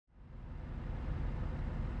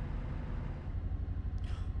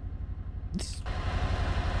This,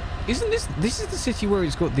 isn't this... This is the city where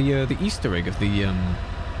it's got the Easter egg of the...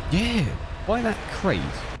 Yeah, by that crate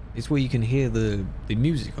is where you can hear the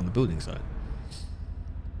music on the building site.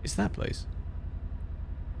 It's that place.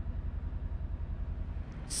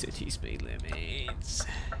 City speed limits.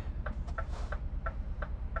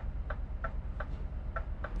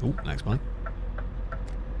 Oh, next bike.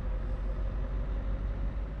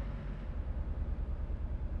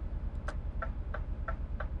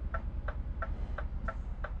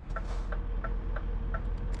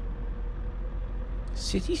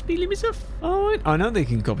 City speed limits are fine. I know they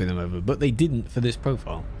can copy them over, but they didn't for this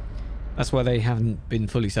profile. That's why they haven't been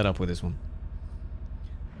fully set up with this one.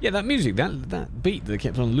 Yeah, that music, that beat that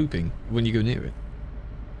kept on looping when you go near it.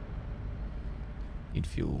 Need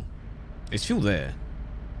fuel. There's fuel there.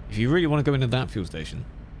 If you really want to go into that fuel station.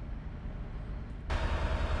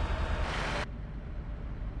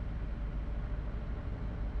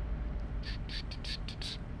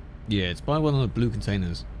 Yeah, it's by one of the blue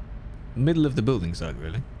containers. Middle of the building site,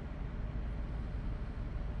 really.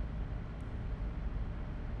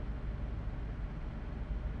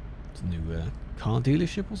 It's a new car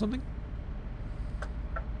dealership or something?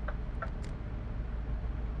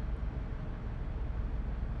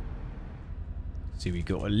 See, we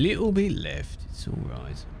got a little bit left. It's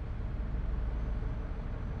alright.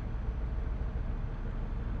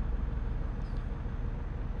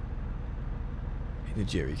 In a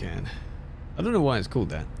jerry can. I don't know why it's called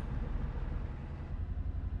that.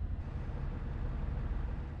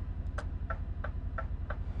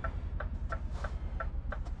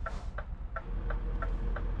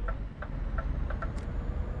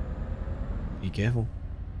 Be careful.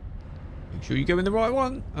 Make sure you go in the right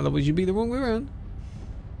one, otherwise you'll be the wrong way around.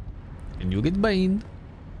 And you'll get baned.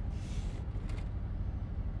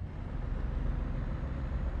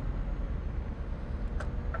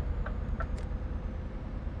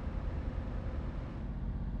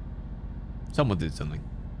 Someone did something.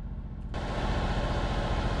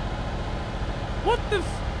 What the f...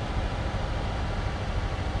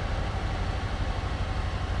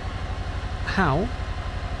 How?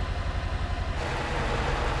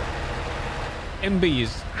 MB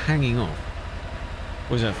is hanging off.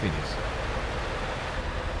 Or is that Phoenix?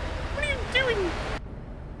 What are you doing?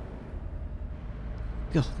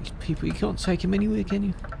 God, these people, you can't take them anywhere, can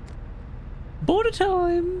you? Border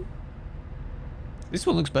time! This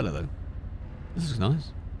one looks better, though. This looks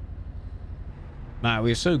nice. Man,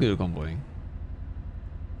 we are so good at convoying.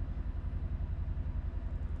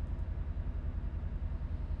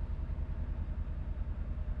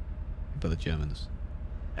 By the Germans.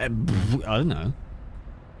 I don't know.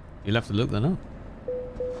 You'll have to look that up.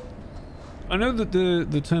 I know that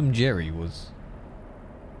the term Jerry was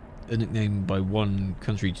a nickname by one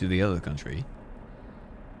country to the other country.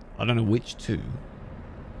 I don't know which two.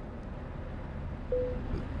 But,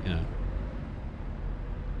 you know.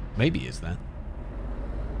 Maybe it's that.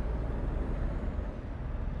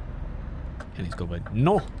 And he's got by...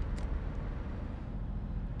 No!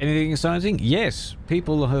 Anything exciting? Yes.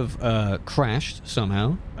 People have crashed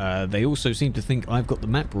somehow. They also seem to think I've got the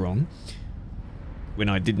map wrong. When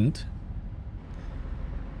I didn't.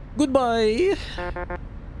 Goodbye!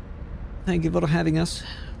 Thank you for having us.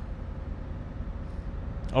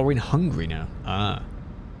 Oh, we're in Hungary now. Ah.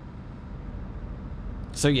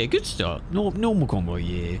 So yeah, good start. Normal convoy,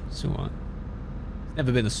 yeah. It's alright.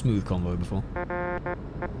 Never been a smooth convoy before.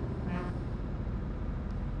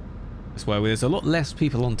 That's why there's a lot less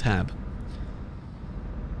people on tab.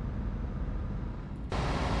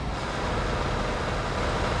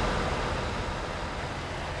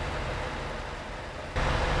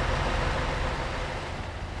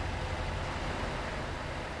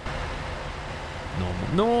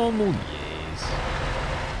 Normal, yes.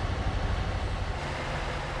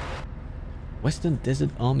 Western Desert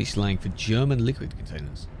Army slang for German liquid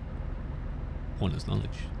containers. Honest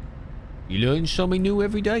knowledge. You learn something new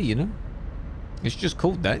every day, you know? It's just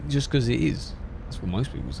called that just because it is. That's what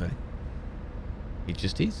most people say. It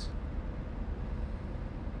just is.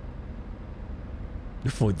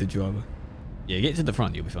 Avoid the driver. Yeah, get to the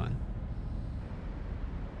front, you'll be fine.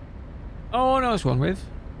 Oh, nice one, Rev.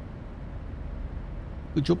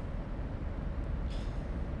 Good job.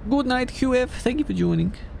 Good night, QF. Thank you for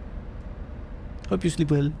joining. Hope you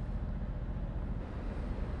sleep well.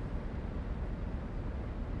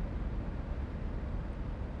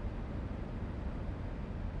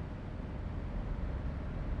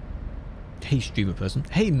 Hey, streamer person.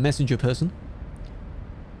 Hey, messenger person.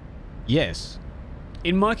 Yes.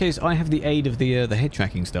 In my case, I have the aid of the head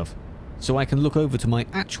tracking stuff, so I can look over to my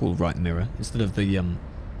actual right mirror instead of the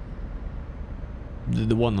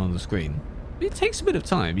the one on the screen. It takes a bit of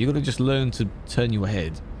time. You've got to just learn to turn your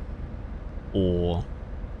head or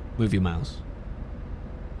move your mouse.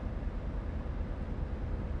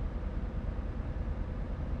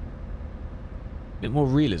 A bit more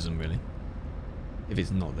realism, really, if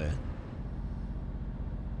it's not there.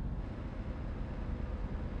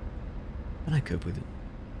 But I cope with it.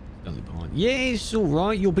 Don't look behind. Yeah, it's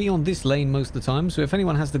alright. You'll be on this lane most of the time, so if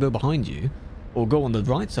anyone has to go behind you, or go on the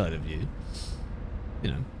right side of you,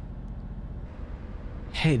 you know.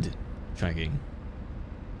 Head tracking.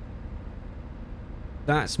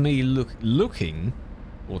 That's me looking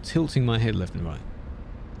or tilting my head left and right.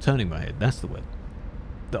 Turning my head, that's the word.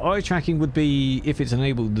 The eye tracking would be if it's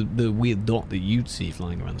enabled the weird dot that you'd see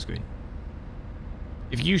flying around the screen.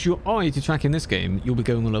 If you use your eye to track in this game, you'll be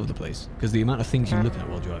going all over the place because the amount of things you're looking at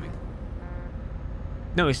while driving.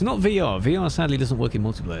 No, it's not VR. VR sadly doesn't work in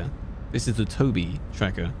multiplayer. This is the Tobii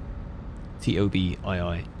tracker.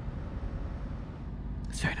 T-O-B-I-I.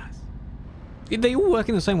 It's very nice. They all work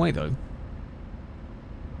in the same way though.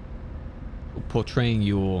 Portraying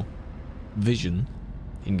your vision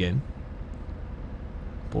in game.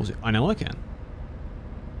 Pause it. I know I can.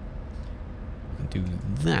 I can do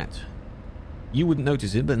that. You wouldn't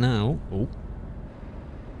notice it, but now... Oh.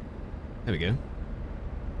 There we go.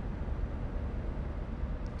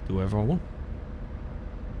 Do whatever I want.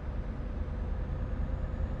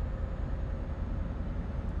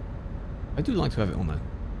 I do like to have it on there.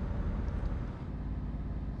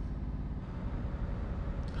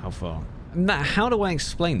 How far? Now, how do I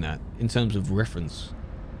explain that in terms of reference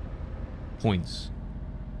points?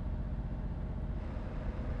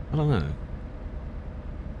 I don't know.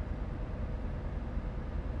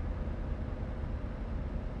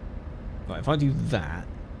 Right, if I do that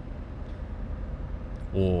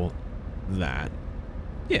or that,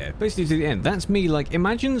 yeah, basically to the end. That's me. Like,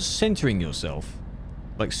 imagine centering yourself,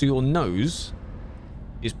 like, so your nose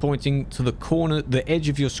is pointing to the corner, the edge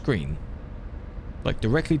of your screen. Like,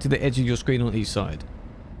 directly to the edge of your screen on each side.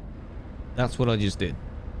 That's what I just did.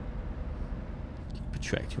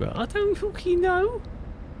 Protract your eye. I don't fucking know.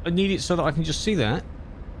 I need it so that I can just see that.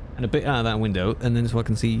 And a bit out of that window. And then so I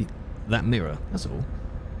can see that mirror. That's all.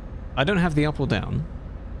 I don't have the up or down.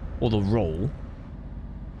 Or the roll.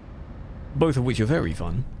 Both of which are very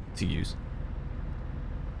fun to use.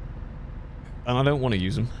 And I don't want to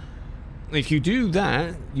use them. If you do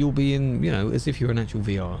that, you'll be in, you know, as if you're an actual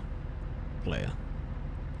VR player.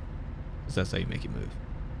 Because that's how you make it move.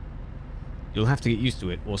 You'll have to get used to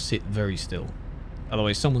it or sit very still.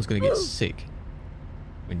 Otherwise, someone's going to get sick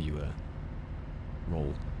when you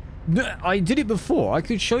roll. I did it before. I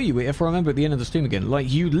could show you it if I remember at the end of the stream again. Like,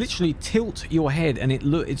 you literally tilt your head and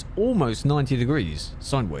it's almost 90 degrees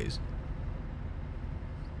sideways.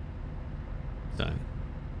 So,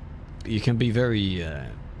 you can be very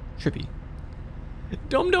trippy.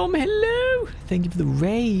 Dom Dom, hello! Thank you for the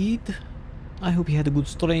raid. I hope you had a good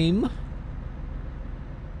stream.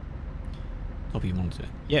 Top of your monitor.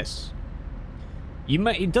 Yes.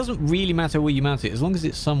 It doesn't really matter where you mount it, as long as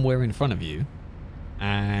it's somewhere in front of you.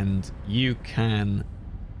 And you can...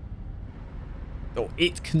 Or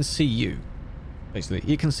it can see you. Basically,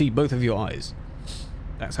 it can see both of your eyes.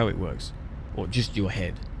 That's how it works. Or just your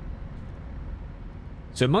head.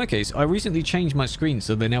 So in my case, I recently changed my screen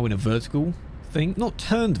so they're now in a vertical thing. Not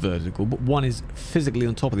turned vertical, but one is physically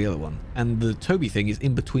on top of the other one. And the Tobii thing is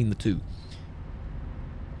in between the two.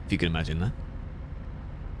 If you can imagine that.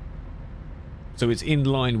 So it's in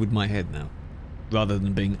line with my head now, rather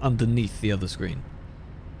than being underneath the other screen.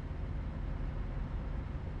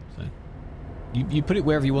 So, you put it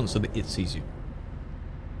wherever you want so that it sees you.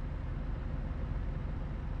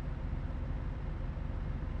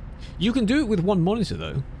 You can do it with one monitor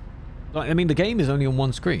though. Like, I mean, the game is only on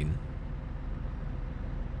one screen.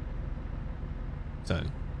 So.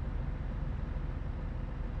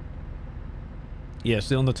 Yeah,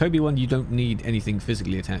 so on the Tobii one you don't need anything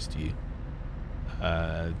physically attached to you.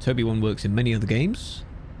 Tobii one works in many other games.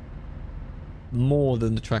 More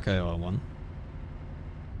than the Track AR one.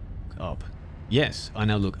 Look up. Yes, I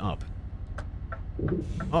now look up.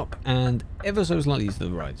 Up and ever so slightly to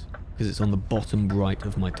the right. Because it's on the bottom right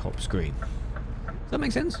of my top screen. Does that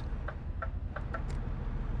make sense?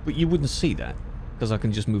 But you wouldn't see that. Because I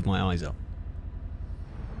can just move my eyes up.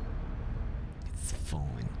 It's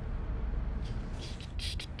fine.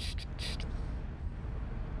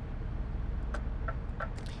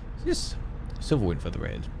 Yes, silver win for the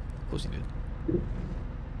red. Of course he did.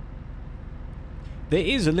 There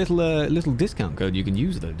is a little discount code you can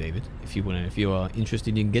use though, David, if you are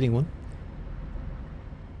interested in getting one.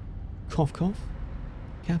 Cough cough.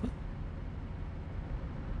 Kappa.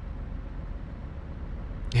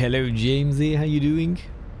 Hello, Jamesy. How you doing?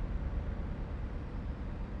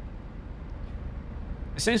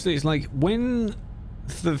 Essentially, it's like when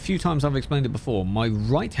the few times I've explained it before, my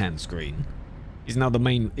right-hand screen is now the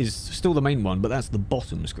main, is still the main one, but that's the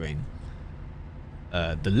bottom screen.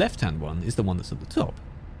 The left-hand one is the one that's at the top.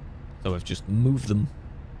 So I've just moved them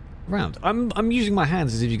around. I'm using my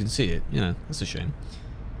hands as if you can see it. You know, that's a shame.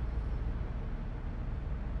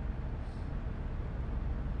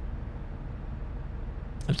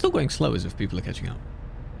 I'm still going slow as if people are catching up.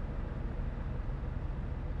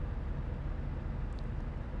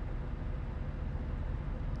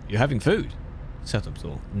 You're having food? Setup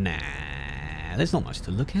store. Nah, there's not much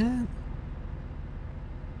to look at.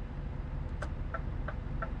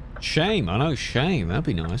 Shame, I know, shame. That'd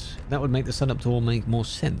be nice. That would make the setup tour make more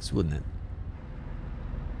sense, wouldn't it?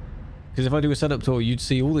 Because if I do a setup tour, you'd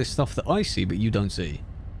see all this stuff that I see, but you don't see.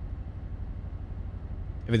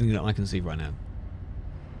 Everything that I can see right now.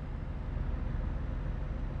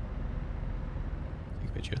 Take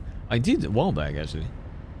a picture. I did a while back, actually.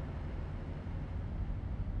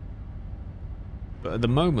 But at the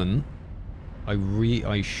moment,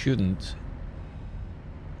 I shouldn't.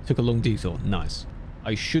 Took a long detour. Nice.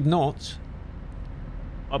 I should not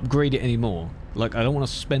upgrade it anymore. Like, I don't want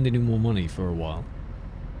to spend any more money for a while.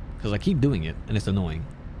 Because I keep doing it, and it's annoying.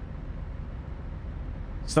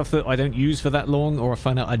 Stuff that I don't use for that long, or I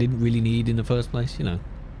find out I didn't really need in the first place, you know.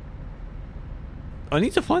 I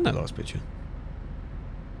need to find that last picture.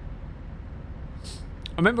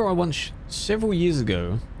 I remember I once, several years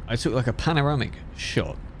ago, I took like a panoramic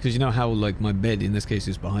shot. Because you know how like my bed in this case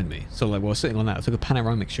is behind me. So like while sitting on that, I took a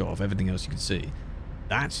panoramic shot of everything else you could see.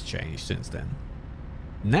 That's changed since then.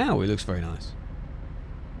 Now it looks very nice.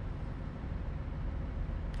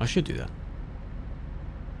 I should do that.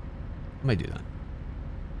 I may do that.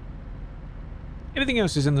 Everything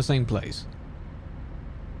else is in the same place.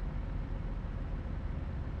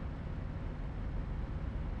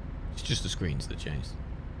 It's just the screens that changed.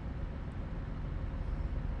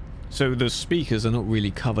 So the speakers are not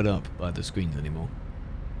really covered up by the screens anymore.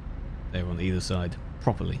 They're on either side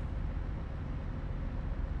properly.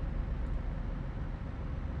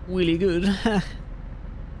 Really good.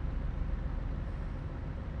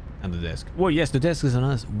 And the desk. Well, yes, the desk is a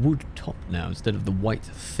nice wood top now instead of the white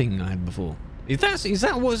thing I had before. Is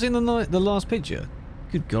that what's in the last picture?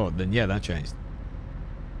 Good God, then yeah, that changed.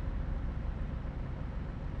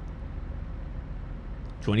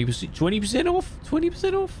 20% off?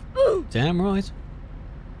 20% off? Oh, damn right.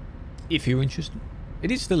 If you're interested.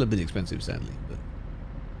 It is still a bit expensive, sadly, but...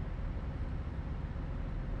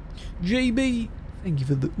 JB, thank you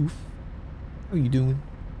for the oof. How are you doing?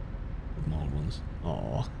 The mild ones.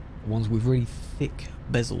 Aww. The ones with really thick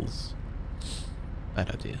bezels.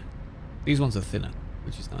 Bad idea. These ones are thinner,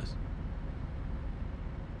 which is nice.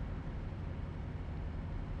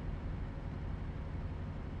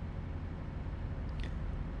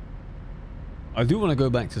 I do want to go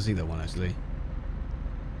back to see that one, actually.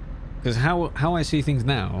 Because how I see things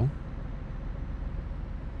now...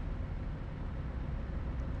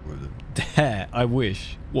 I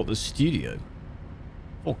wish. What, the studio?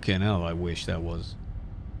 Fucking hell, I wish that was.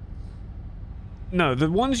 No, the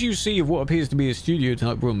ones you see of what appears to be a studio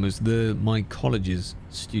type room is my college's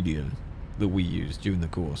studio that we used during the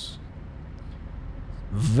course.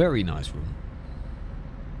 Very nice room.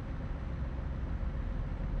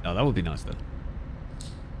 Oh, that would be nice though.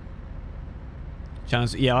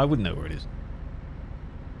 Chance, yeah, I wouldn't know where it is.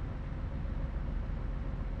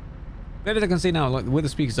 Maybe I can see now, like where the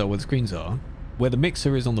speakers are, where the screens are, where the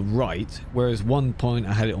mixer is on the right, whereas one point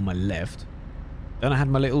I had it on my left. Then I had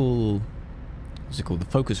my little, what's it called, the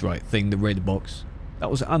Focusrite thing, the red box. That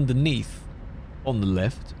was underneath on the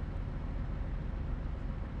left.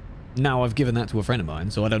 Now I've given that to a friend of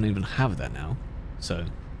mine, so I don't even have that now. So...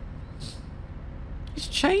 it's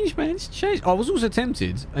changed, man. It's changed. I was also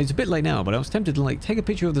tempted. It's a bit late now, but I was tempted to like take a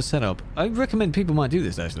picture of the setup. I recommend people might do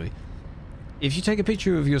this actually. If you take a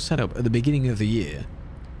picture of your setup at the beginning of the year,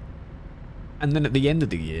 and then at the end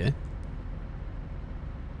of the year,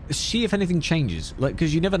 see if anything changes. Like,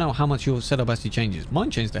 because you never know how much your setup actually changes.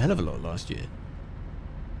 Mine changed a hell of a lot last year,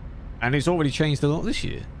 and it's already changed a lot this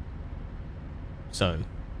year. So,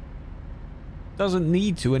 doesn't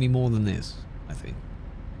need to any more than this, I think.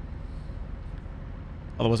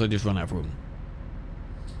 Otherwise, I just run out of room.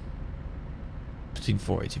 Between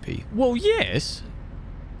 480p. Well, yes.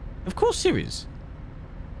 Of course, serious.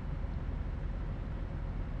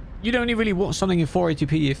 You'd only really watch something in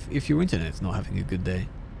 480p if your internet's not having a good day.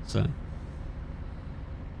 So.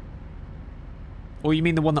 Or you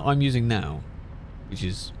mean the one that I'm using now, which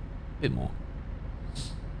is a bit more.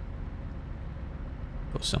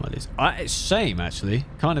 Got some of this. It's same, actually.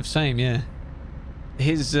 Kind of same, yeah.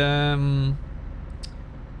 His, what's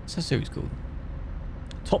that series called?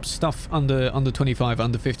 Top stuff under 25,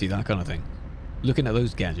 under 50, that kind of thing. Looking at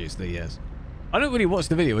those gadgets that he has. I don't really watch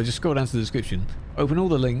the video, I just scroll down to the description. Open all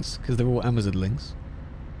the links, because they're all Amazon links.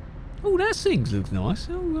 Oh, that thing looks nice.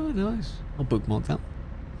 Oh, right, nice. I'll bookmark that.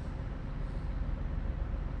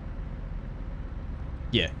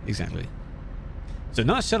 Yeah, exactly. It's a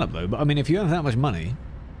nice setup though, but I mean, if you have that much money,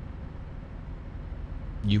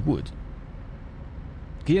 you would.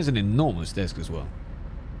 He has an enormous desk as well.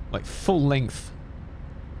 Like full length.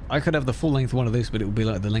 I could have the full length one of this, but it would be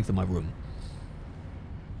like the length of my room.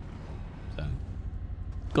 So,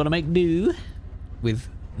 gotta make do with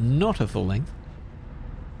not a full length.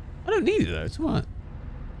 I don't need it though, it's alright.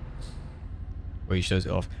 Where he shows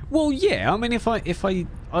it off. Well, yeah, I mean, if I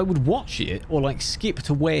would watch it or like skip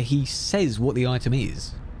to where he says what the item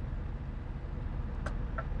is.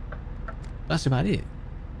 That's about it.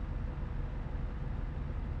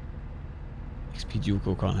 XP dual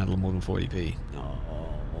core can't handle more than 40p. Oh.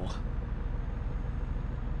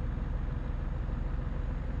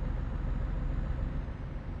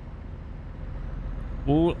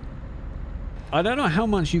 Well, I don't know how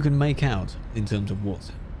much you can make out in terms of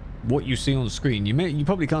what you see on the screen. You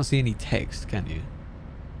probably can't see any text, can you?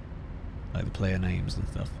 Like the player names and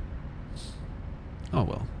stuff. Oh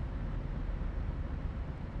well.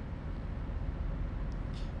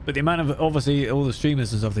 But the amount of, obviously, all the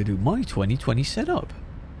streamers and stuff they do, my 2020 setup.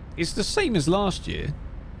 It's the same as last year.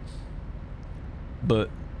 But,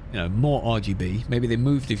 you know, more RGB. Maybe they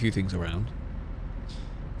moved a few things around.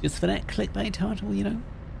 Just for that clickbait title, you know.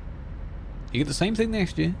 You get the same thing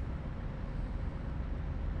next year.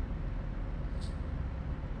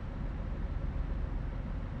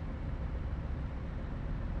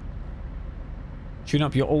 Tune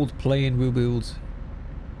up your old play-in rebuilds.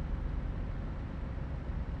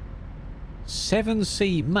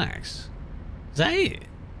 7C Max. Is that it?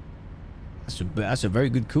 That's a very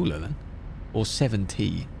good cooler then. Or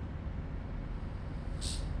 7T.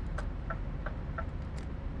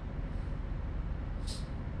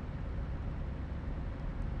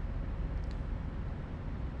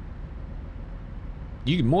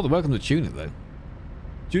 You're more than welcome to tune it though.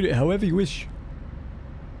 Tune it however you wish.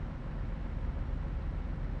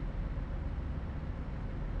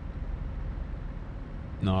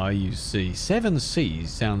 No, I use C. 7C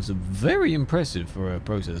sounds very impressive for a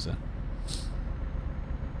processor.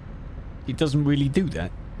 It doesn't really do that.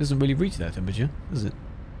 It doesn't really reach that temperature, does it?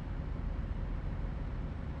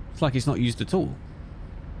 It's like it's not used at all.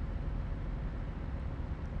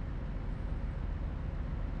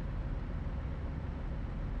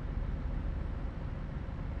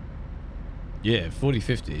 Yeah,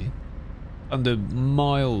 40-50. Under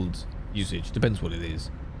mild usage. Depends what it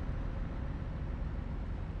is.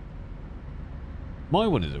 My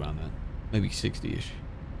one is around that. Maybe 60-ish.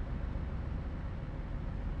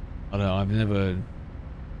 I don't know. I've never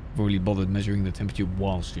really bothered measuring the temperature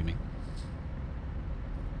while streaming.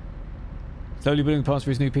 Slowly building parts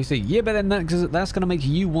for his new PC. Yeah, but then that's going to make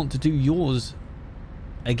you want to do yours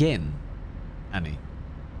again, Annie.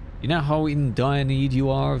 You know how in dire need you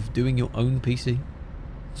are of doing your own PC?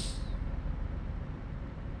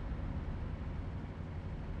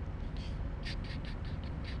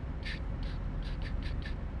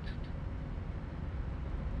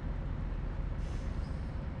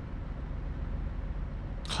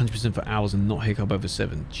 %, for hours and not hiccup over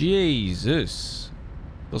 7. Jesus.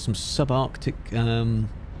 Got some subarctic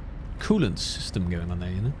coolant system going on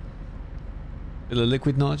there, you know? Bit of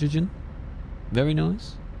liquid nitrogen. Very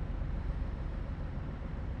nice.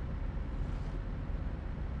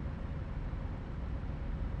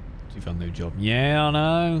 You found no job. Yeah, I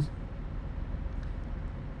know.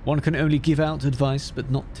 One can only give out advice, but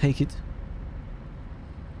not take it.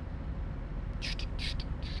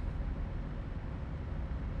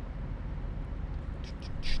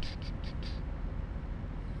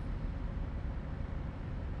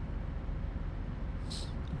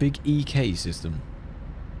 Big EK system.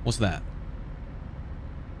 What's that?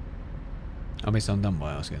 I may sound dumb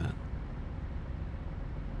by asking that.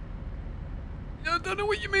 I don't know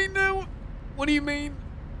what you mean now. What do you mean?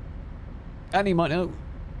 Annie might know.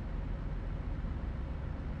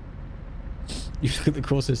 You look at the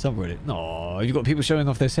Corsair subreddit. No, you've got people showing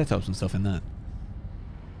off their setups and stuff in that.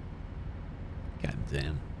 God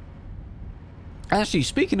damn. Actually,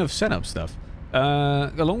 speaking of setup stuff,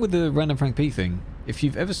 along with the Random Frank P thing, if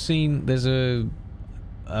you've ever seen, there's a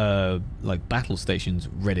like battle stations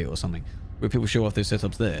Reddit or something where people show off their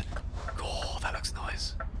setups there. Oh, that looks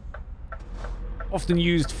nice. Often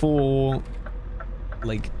used for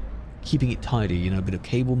like keeping it tidy, you know, a bit of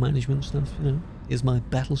cable management stuff, you know. Here's my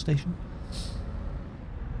battle station.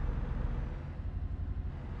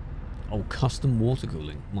 Oh, custom water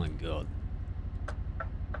cooling. My god.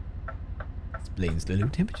 Explains the low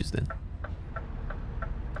temperatures then.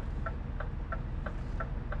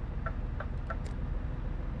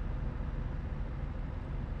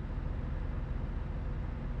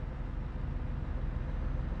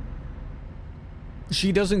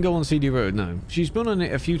 She doesn't go on CD Road, no. She's been on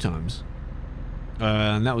it a few times.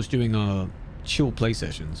 And that was during our chill play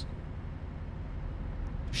sessions.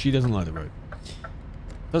 She doesn't like the road.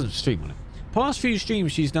 Doesn't stream on it. Past few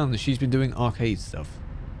streams she's done, she's been doing arcade stuff.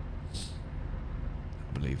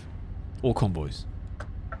 I believe. Or convoys.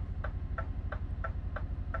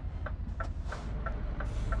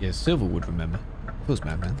 Yeah, Silver would remember. Feels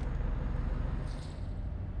bad, man.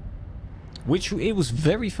 Which, it was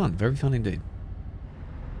very fun indeed.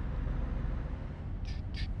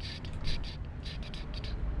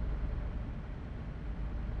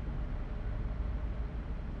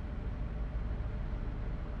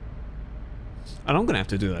 And I'm going to have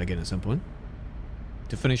to do that again at some point.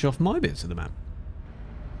 To finish off my bits of the map.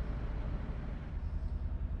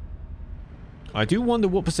 I do wonder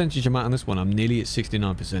what percentage I'm at on this one. I'm nearly at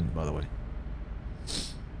 69%, by the way.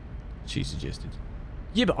 She suggested.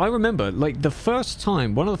 Yeah, but I remember, like, the first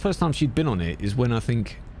time, one of the first times she'd been on it is when I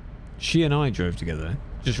think she and I drove together,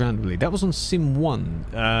 just randomly. That was on Sim 1,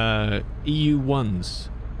 EU1's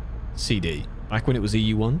CD, back when it was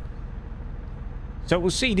EU1. So it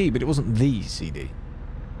was CD, but it wasn't the CD.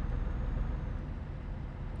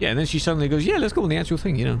 Yeah, and then she suddenly goes, yeah, let's go on the actual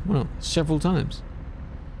thing, you know, well, several times.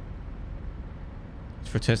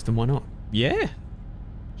 For a test, then why not? Yeah.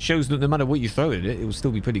 Shows that no matter what you throw at it, it will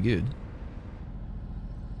still be pretty good.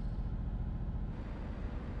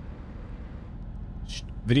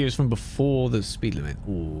 Videos from before the speed limit.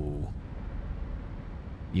 Ooh.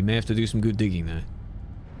 You may have to do some good digging there.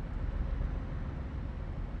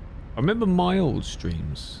 I remember my old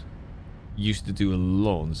streams used to do a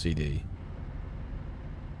lot on CD.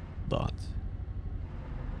 But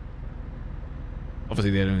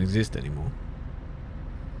obviously they don't exist anymore.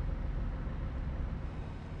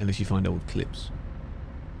 Unless you find old clips.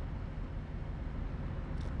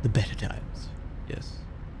 The better times. Yes.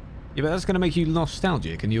 Yeah, but that's going to make you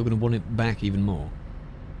nostalgic and you're going to want it back even more.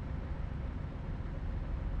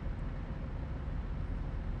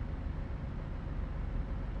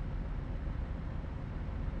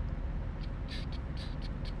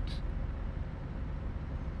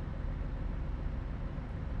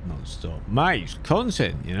 Non-stop. Mate,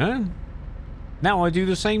 content, you know? Now I do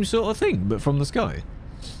the same sort of thing, but from the sky.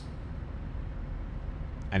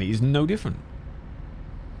 And it is no different.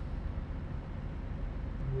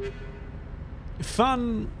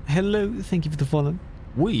 Fun. Hello. Thank you for the follow.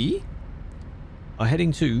 We are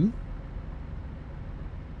heading to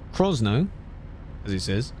Krosno, as it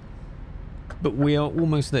says. But we are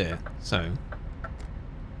almost there. So,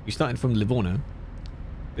 we started from Livorno.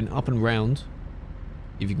 Been up and round.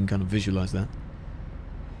 If you can kind of visualize that.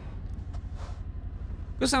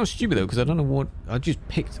 That sounds stupid though, because I don't know what... I just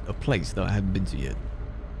picked a place that I hadn't been to yet.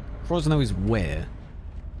 Krosno is where?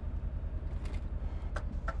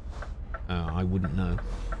 I wouldn't know.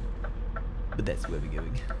 But that's where we're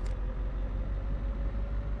going.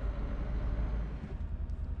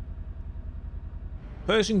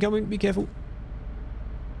 Person coming, be careful.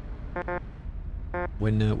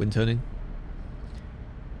 When turning.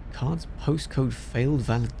 Card's postcode failed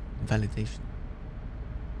validation.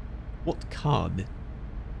 What card?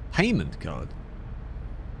 Payment card.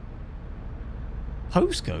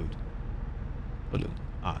 Postcode. Hold on.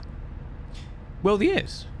 Ah. Well,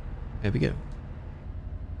 yes. There we go.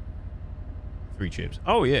 3 chips.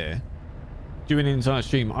 Oh, yeah. Doing an entire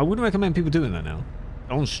stream. I wouldn't recommend people doing that now.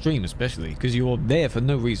 On stream, especially. Because you're there for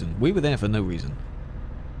no reason. We were there for no reason.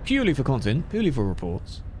 Purely for content. Purely for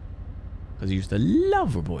reports. Because I used to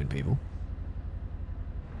love reporting people.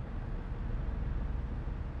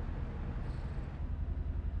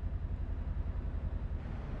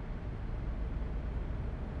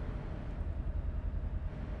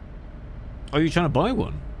 Are you trying to buy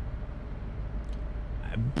one?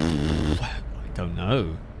 I don't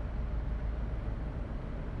know.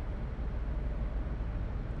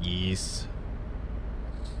 Yes.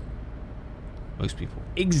 Most people.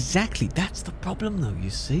 Exactly. That's the problem though, you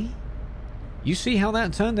see? You see how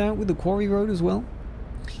that turned out with the quarry road as well?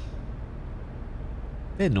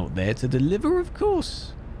 They're not there to deliver, of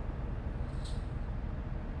course.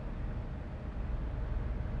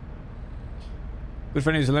 Good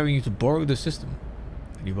friend is allowing you to borrow the system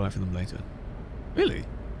and you buy it for them later. Really?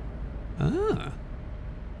 Ah.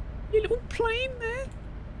 Your little plane there.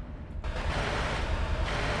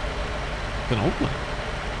 It's an old plane.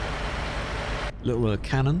 Little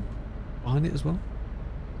cannon behind it as well.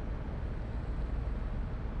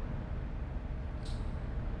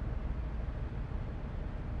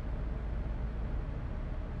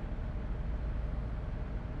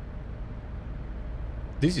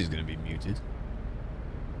 This is going to be muted.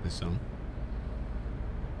 This song.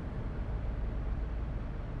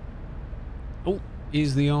 Oh,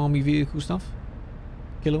 here's the army vehicle stuff.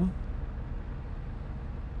 Killer one.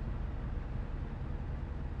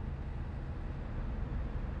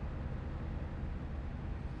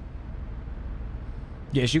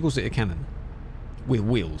 Yeah, she calls it a cannon. With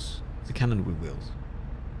wheels. It's a cannon with wheels.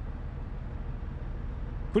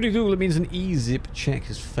 According to Google, it means an e-zip check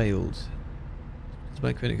has failed.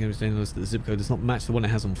 By credit card saying that the zip code does not match the one it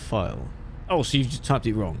has on file. Oh, so you've just typed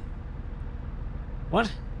it wrong.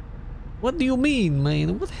 What? What do you mean,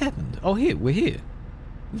 man? What happened? Oh, here. We're here.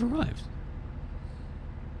 We've arrived.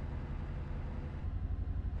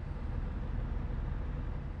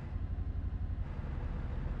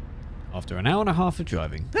 After an hour and a half of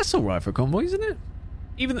driving. That's alright for a convoy, isn't it?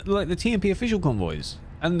 Even like the TMP official convoys.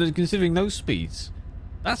 And considering those speeds,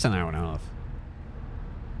 that's an hour and a half.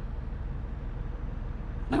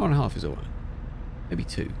 An hour and a half is alright. Maybe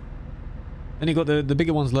 2. Then you got the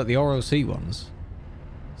bigger ones like the ROC ones.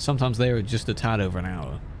 Sometimes they're just a tad over an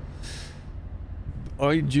hour.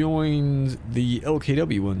 I joined the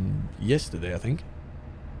LKW one yesterday, I think.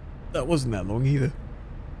 That wasn't that long either.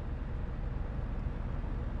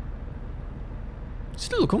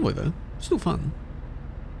 Still a convoy though. Still fun.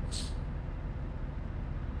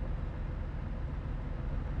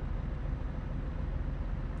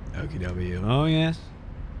 LKW. Oh yes.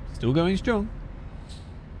 Still going strong.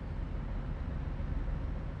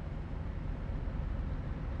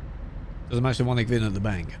 Doesn't match the one they fit in at the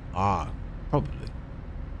bank. Ah, probably.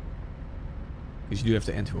 Because you do have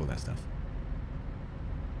to enter all that stuff.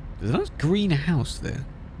 There's a nice green house there.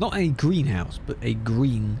 Not a greenhouse, but a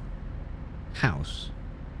green house.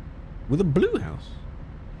 With a blue house.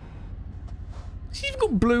 She's even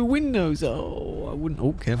got blue windows. Oh, I wouldn't.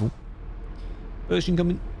 Oh, careful. Version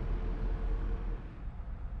coming.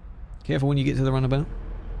 Careful when you get to the runabout.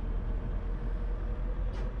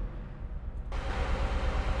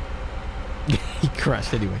 He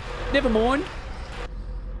crashed anyway. Never mind.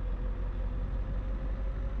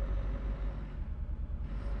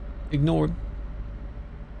 Ignore him.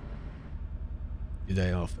 Your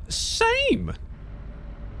day off. Same!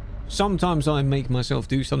 Sometimes I make myself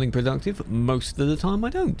do something productive. Most of the time I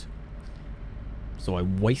don't. So I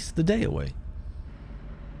waste the day away.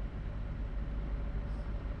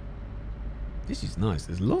 This is nice.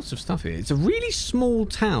 There's lots of stuff here. It's a really small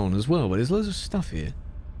town as well, but there's loads of stuff here.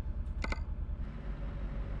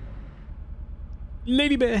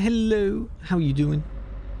 Lady Bear, hello. How are you doing?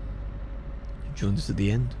 You joined us at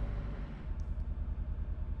the end.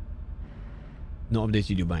 Not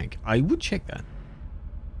updated your bank. I would check that.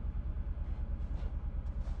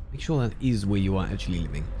 Make sure that is where you are actually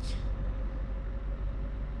living.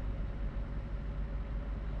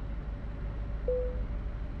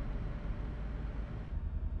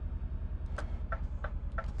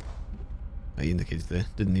 He indicates there.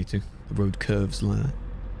 Didn't need to. The road curves like that.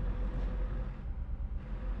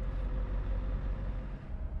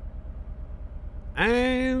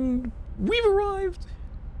 And we've arrived.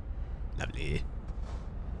 Lovely.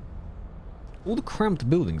 All the cramped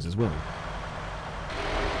buildings as well.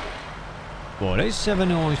 Boy, let's have a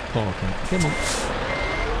nice park up. Come on.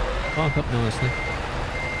 Park up nicely.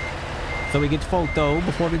 So we get photo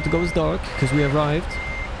before it goes dark, because we arrived.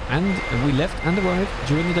 And we left and arrived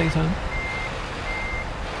during the daytime.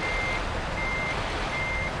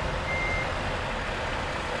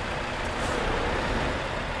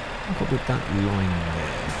 Look with that line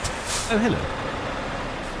there. Oh, hello.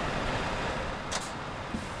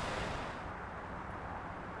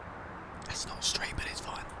 That's not straight, but it's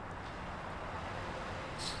fine.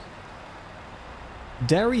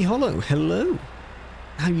 Derry Hollow, hello.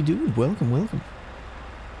 How you doing? Welcome, welcome.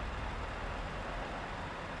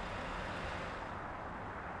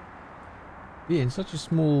 Yeah, in such a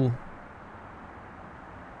small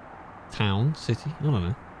town, city, I don't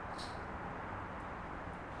know.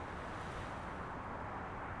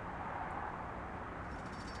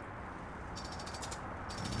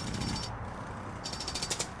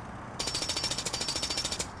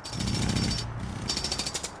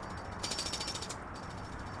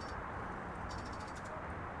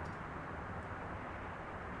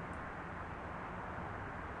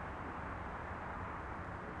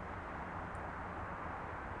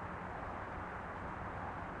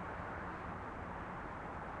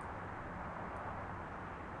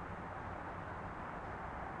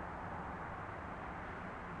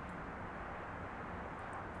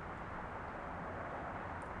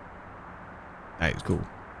 That is cool.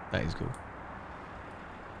 That is cool.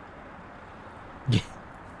 Yeah.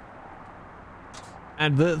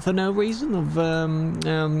 Advert for no reason of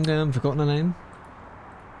forgotten the name.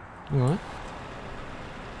 All right.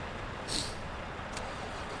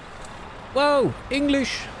 Whoa,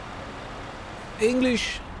 English.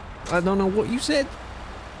 English. I don't know what you said.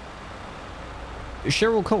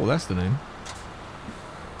 Cheryl Cole, that's the name.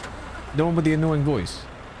 The one with the annoying voice.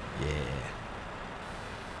 Yeah.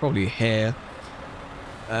 Probably hair.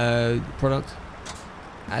 Product.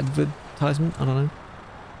 Advertisement. I don't know.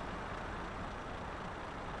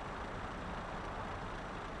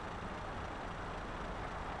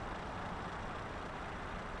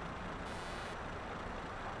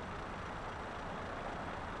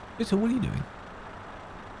 So what are you doing?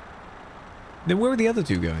 Then where are the other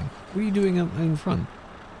two going? What are you doing up in front?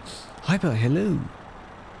 Hyper, hello.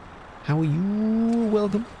 How are you?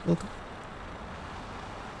 Welcome, welcome.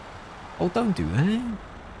 Oh, don't do that.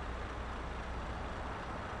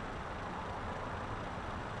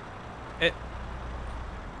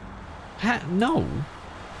 No.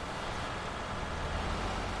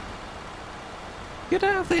 Get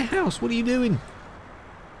out of their house. What are you doing?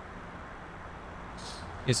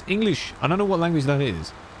 It's English. I don't know what language that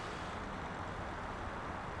is.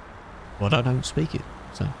 But I don't speak it,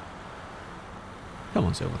 so... Come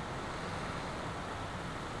on, Silver.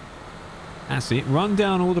 That's it. Run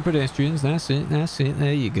down all the pedestrians. That's it. That's it.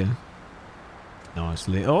 There you go.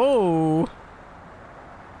 Nicely. Oh!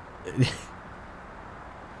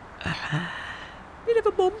 Bit of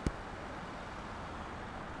a bump.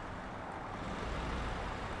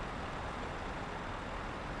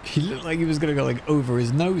 He looked like he was going to go like over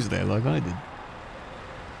his nose there, like I did.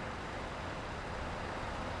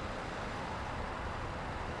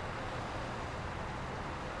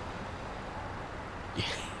 Yeah.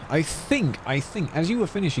 I think, as you were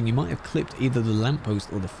finishing, you might have clipped either the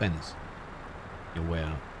lamppost or the fence. Your way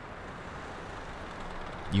out.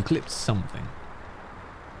 You clipped something.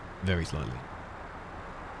 Very slightly.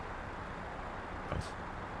 Both.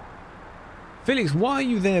 Felix, why are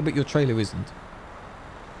you there but your trailer isn't?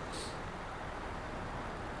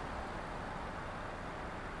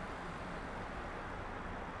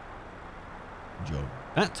 Job.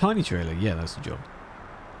 That tiny trailer, yeah, that's the job.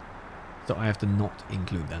 So I have to not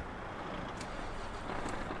include that.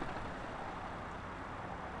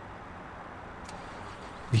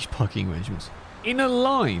 These parking arrangements. In a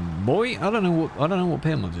line, boy. I don't know what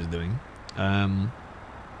Paramount is doing. I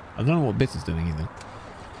don't know what Bits is doing either.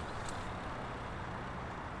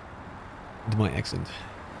 With my accent.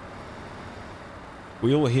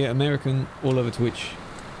 We all hear American all over Twitch.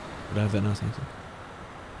 But I have that nice accent.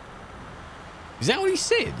 Is that what he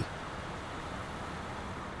said?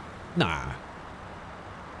 Nah.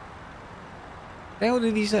 The hell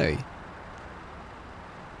did he say?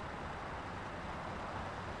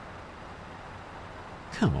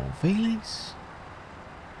 Come on, Felix.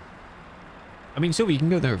 I mean, Sylvie, you can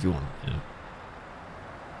go there if you want. You know.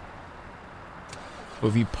 Or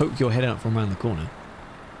if you poke your head out from around the corner.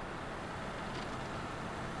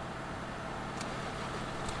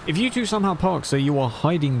 If you two somehow park so you are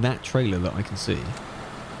hiding that trailer that I can see,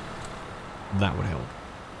 that would help.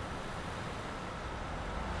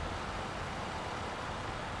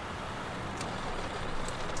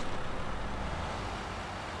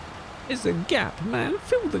 It's a gap, man.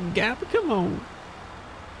 Fill the gap. Come on.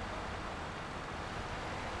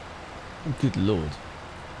 Oh, good lord.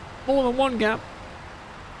 More than one gap.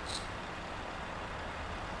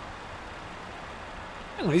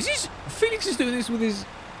 Hang on, is this... Felix is doing this with his...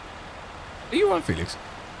 Are you alright, Felix?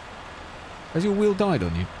 Has your wheel died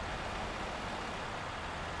on you?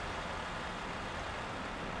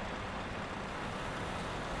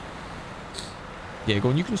 Yeah, go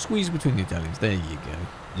on. You can squeeze between the Italians. There you go.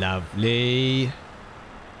 Lovely.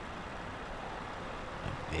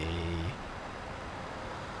 Lovely.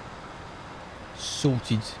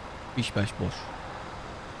 Sorted. Bish bash bosh.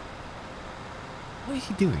 What is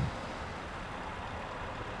he doing?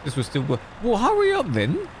 This was still... Well, hurry up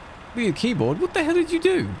then. With your keyboard. What the hell did you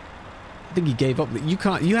do? I think he gave up. You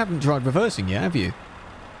can't... You haven't tried reversing yet, have you?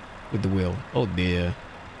 With the wheel. Oh dear.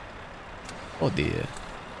 Oh dear.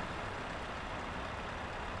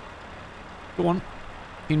 Go on.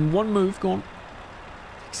 In one move, go on.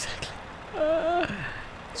 Exactly.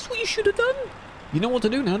 That's what you should have done. You know what to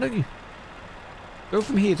do now, don't you? Go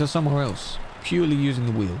from here to somewhere else. Purely using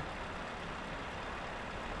the wheel.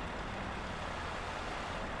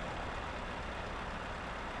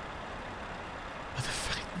 But the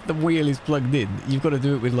fact that the wheel is plugged in, you've got to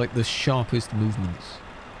do it with like the sharpest movements.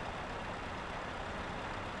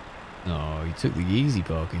 Oh, he took the easy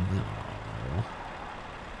parking. Oh.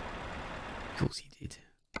 course he did.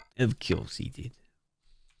 Of course he did.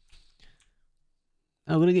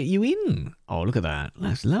 I'm going to get you in. Oh, look at that.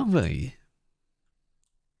 That's lovely.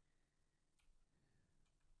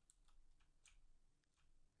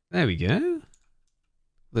 There we go.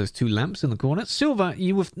 Those two lamps in the corner. Silver,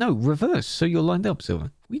 you were... No, reverse. So you're lined up,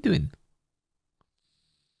 Silver. What are you doing?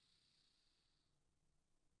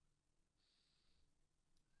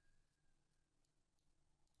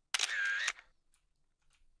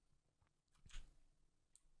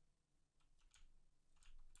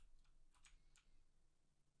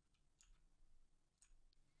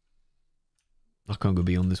 I can't go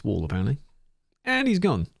beyond this wall, apparently. And he's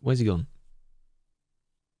gone. Where's he gone?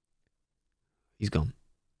 He's gone.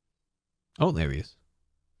 Oh, there he is.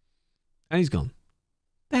 And he's gone.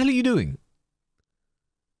 The hell are you doing?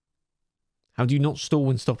 How do you not stall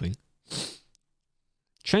when stopping?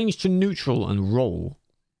 Change to neutral and roll.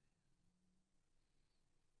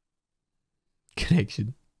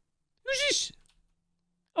 Connection. Who's this?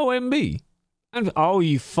 Oh, MB. And oh,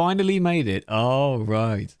 you finally made it. Oh,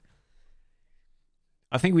 right.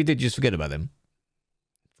 I think we did just forget about them.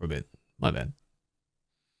 For a bit. My bad.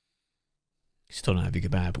 Still don't have your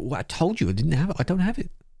kebab. Oh, I told you I didn't have it. I don't have it.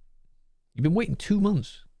 You've been waiting 2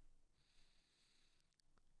 months.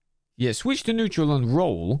 Yeah, switch to neutral and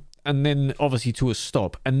roll. And then obviously to a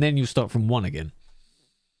stop. And then you start from 1 again.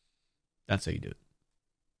 That's how you do it.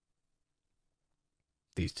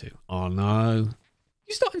 These two. Oh, no.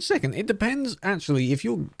 You start in second. It depends, actually. If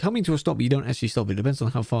you're coming to a stop, but you don't actually stop. It depends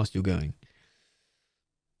on how fast you're going.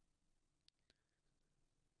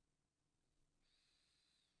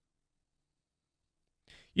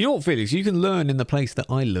 You know what, Felix? You can learn in the place that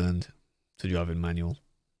I learned to drive in manual.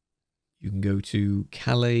 You can go to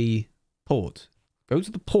Calais Port. Go to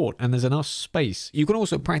the port and there's enough space. You can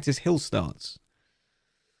also practice hill starts.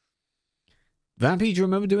 Vampy, do you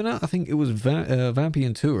remember doing that? I think it was Vampy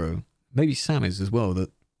and Turo. Maybe Sam is as well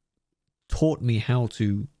that taught me how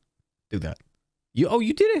to do that.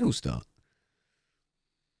 You did a hill start.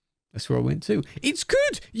 That's where I went to. It's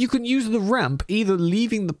good! You can use the ramp either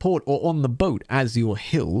leaving the port or on the boat as your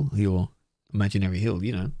hill, your imaginary hill,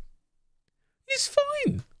 you know. It's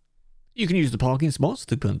fine. You can use the parking spots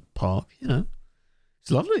to park, you know.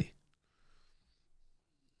 It's lovely.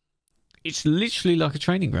 It's literally like a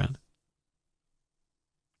training ground.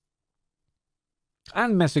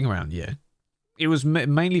 And messing around, yeah. It was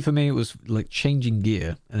mainly for me, it was like changing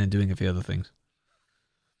gear and then doing a few other things.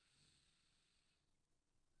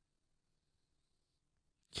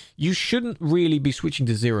 You shouldn't really be switching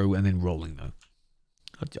to 0 and then rolling, though.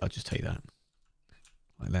 I'll just tell you that.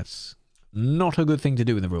 Like, that's not a good thing to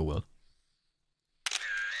do in the real world.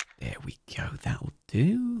 There we go. That'll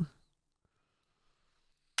do.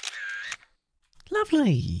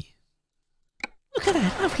 Lovely. Look at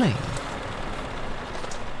that. Lovely.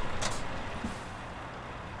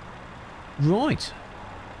 Right.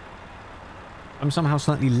 I'm somehow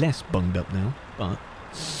slightly less bunged up now, but...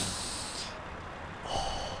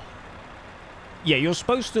 Yeah, you're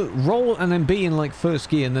supposed to roll and then be in like first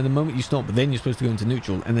gear, and then the moment you stop, then you're supposed to go into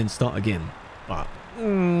neutral and then start again. But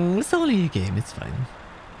it's only a game. It's fine.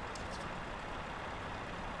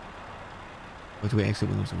 Where do we exit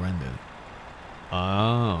when there's a rando?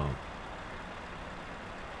 Oh.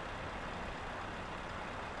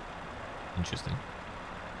 Interesting.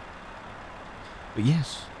 But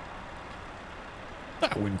yes.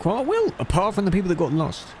 That went quite well, apart from the people that got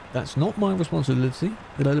lost. That's not my responsibility.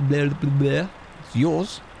 It's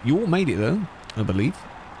yours. You all made it, though, I believe.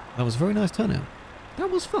 That was a very nice turnout. That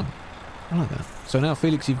was fun. I like that. So now,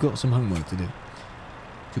 Felix, you've got some homework to do.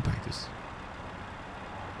 To practice.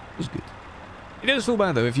 It was good. It does feel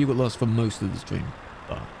bad, though, if you got lost for most of the stream.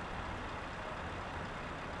 But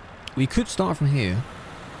we could start from here.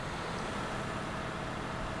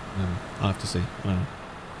 I have to see. I don't know.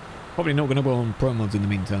 Probably not going to go on pro mods in the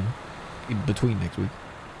meantime. In between next week.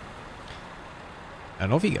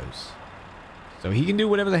 And off he goes. So he can do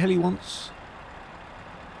whatever the hell he wants.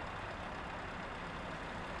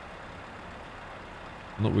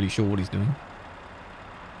 I'm not really sure what he's doing.